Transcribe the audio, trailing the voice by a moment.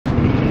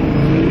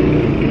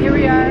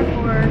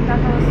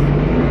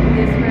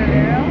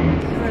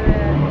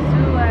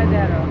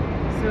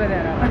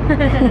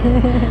Y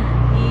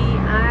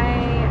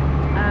hay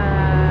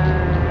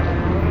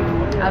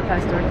al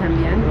pastor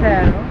también,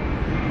 pero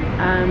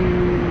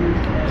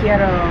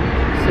quiero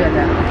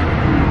suéter.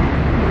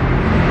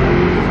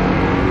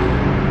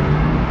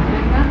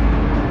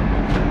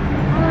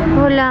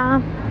 Hola.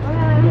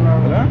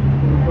 Hola.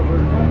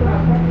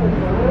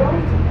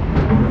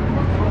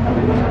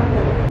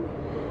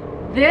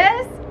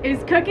 This is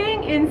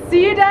cooking in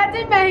Ciudad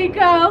de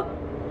Mexico.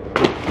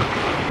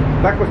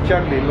 Tacos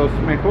Charlie, los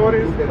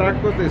mejores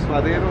tacos de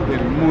suadero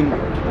del mundo.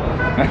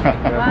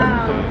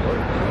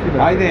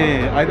 Wow. Hay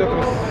de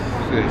otros,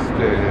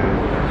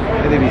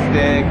 hay de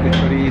bistec, de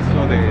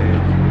chorizo, de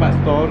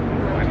pastor,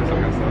 como no se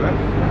alcanza a ver.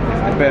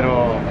 Pero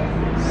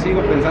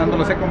sigo pensando,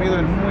 los he comido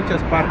en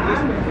muchas partes,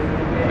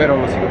 pero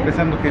sigo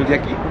pensando que el de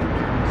aquí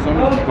son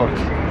los mejores.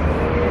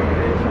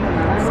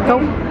 Let's go.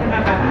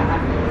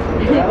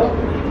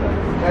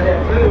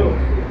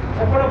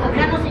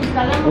 Acá nos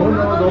instalamos. 1,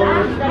 2,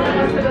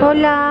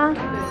 Hola.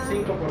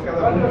 5 por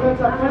cada uno.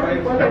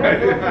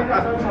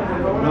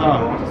 No.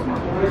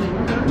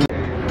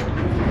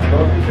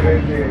 2 y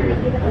 3 de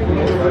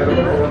suadero.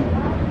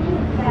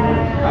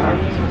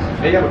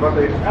 Ella lo va a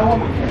pedir.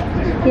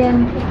 Bien.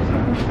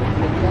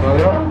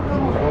 ¿Suadero?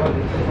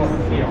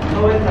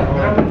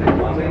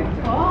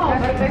 Oh,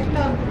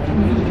 perfecto.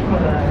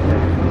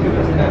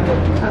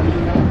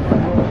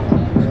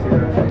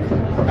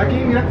 Aquí,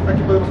 mira,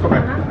 aquí podemos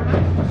comer.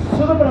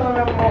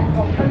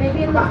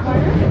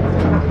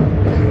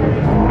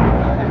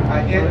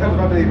 Aquí esta nos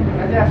va a pedir.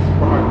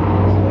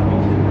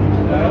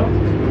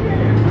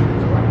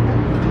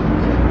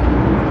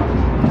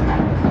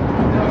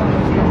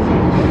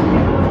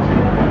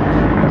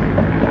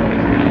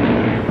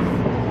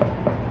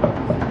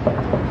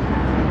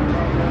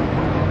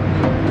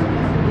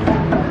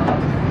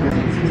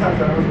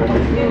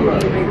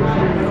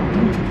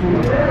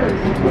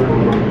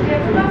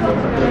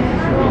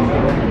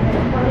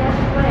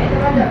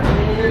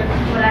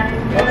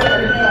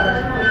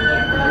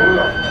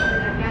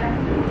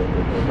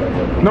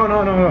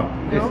 No.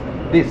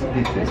 This.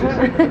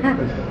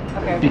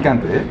 Okay.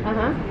 Picante, ¿eh?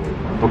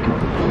 Un poquito.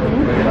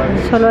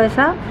 ¿Solo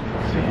esa?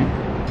 Sí.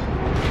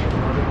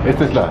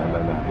 Esta es la.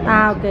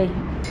 Ah, ok.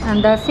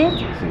 And that's it?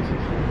 Sí.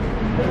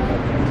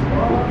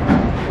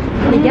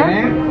 ¿Y ya?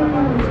 Okay.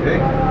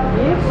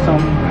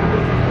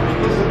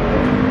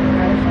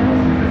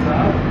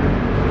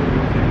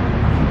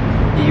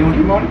 Y un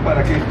limón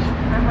para que.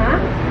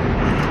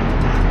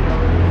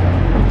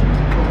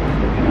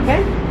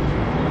 Okay.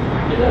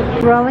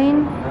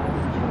 Rolling.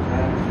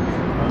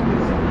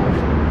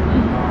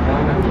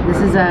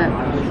 This is a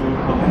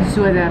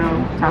suadero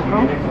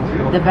taco,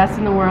 the best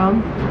in the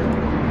world.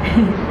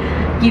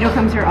 Guido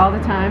comes here all the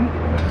time.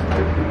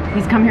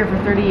 He's come here for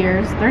 30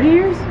 years. 30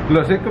 years?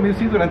 Los he comido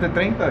sí durante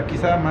 30,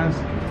 quizá más,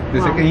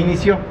 desde que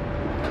inició.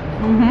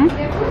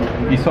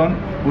 Y son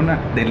una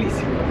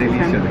delicia. We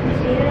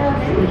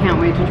can't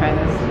wait to try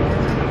this.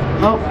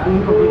 Oh,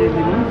 un poco de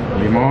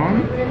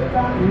limón.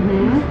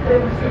 Limón.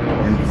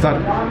 Sal.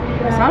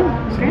 Sal?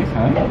 Sí, Okay.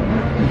 sal.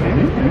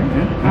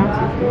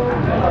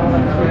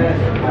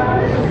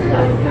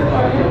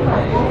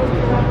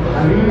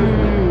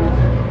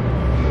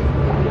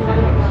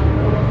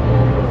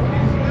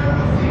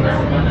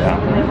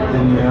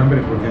 Tenía hambre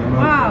porque no me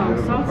Wow,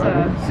 salsa.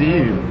 Sí,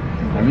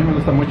 a mí me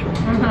gusta mucho.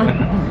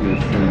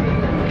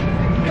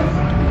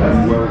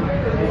 Igual,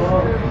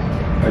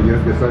 ayer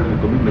que sabes, me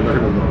comí me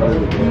traje los mejores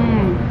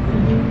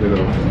de los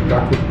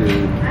tacos que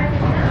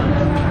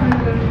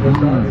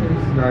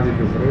nadie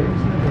te ofrece.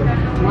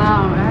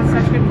 Wow, it has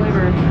such good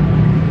flavor.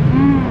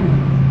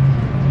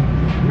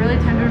 Really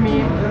tender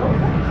meat,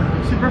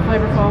 super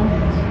flavorful.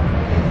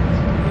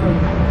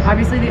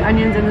 Obviously the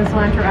onions and the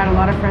cilantro add a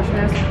lot of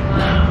freshness.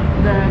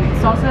 The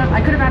salsa,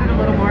 I could have added a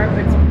little more, but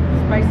it's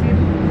spicy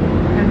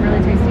and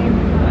really tasty.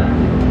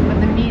 But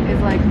the meat is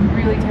like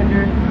really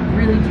tender,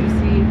 really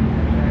juicy,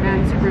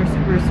 and super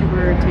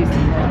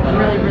tasty.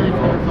 Really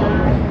flavorful.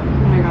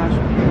 Oh my gosh.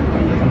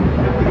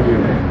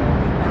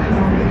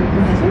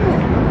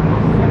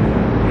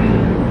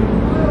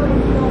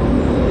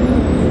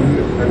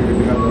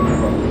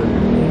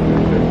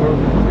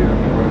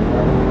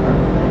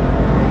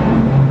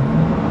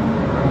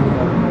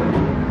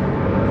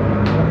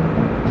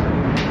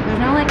 There's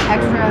no like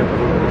extra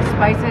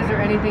spices or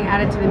anything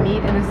added to the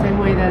meat in the same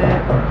way that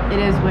it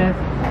is with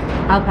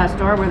al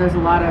pastor, where there's a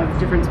lot of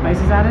different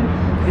spices added.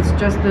 It's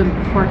just the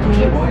pork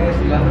meat,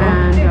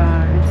 and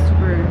it's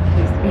super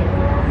tasty.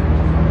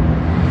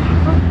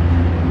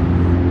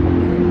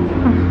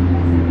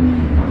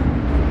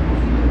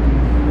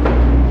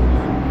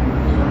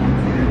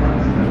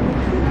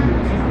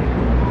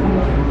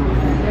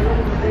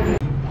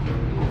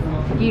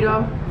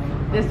 Guido,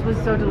 this was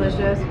so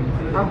delicious.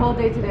 Our whole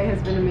day today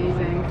has been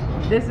amazing.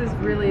 This is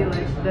really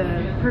like the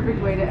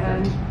perfect way to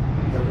end,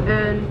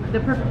 and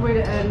the perfect way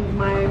to end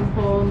my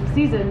whole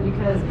season,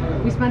 because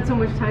we spent so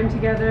much time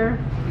together,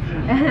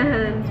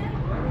 and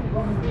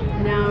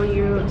now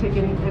you take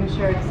and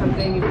shared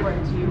something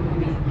important to you with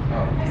me.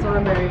 So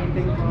I'm very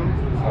thankful.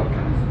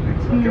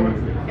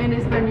 En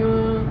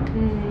español,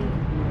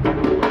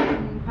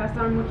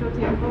 pasaron mucho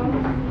tiempo.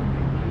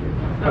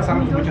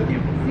 Pasamos juntos. mucho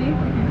tiempo. Sí.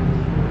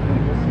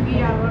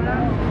 Y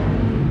ahora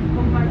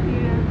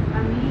compartir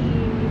a mí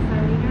y mis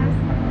amigas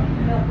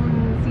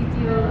un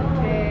sitio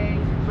que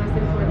va a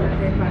ser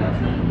importante para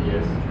ti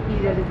y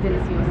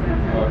deliciosa.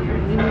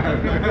 Y muchas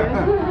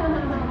gracias.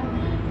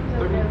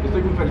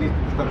 Estoy muy feliz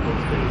de estar con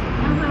ustedes.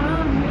 Ajá,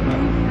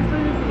 estoy muy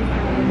feliz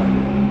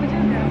también.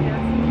 Muchas gracias.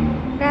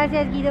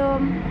 Gracias, Guido.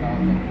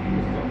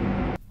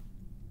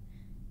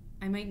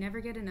 I might never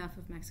get enough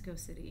of Mexico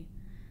City,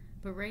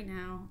 but right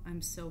now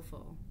I'm so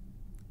full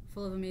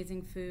of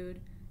amazing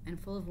food and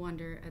full of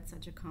wonder at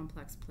such a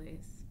complex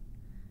place.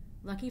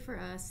 Lucky for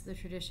us, the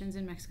traditions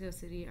in Mexico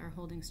City are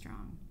holding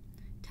strong,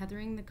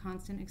 tethering the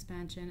constant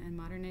expansion and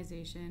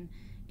modernization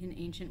in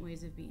ancient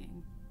ways of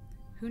being.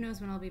 Who knows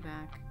when I'll be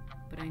back,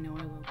 but I know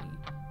I will be.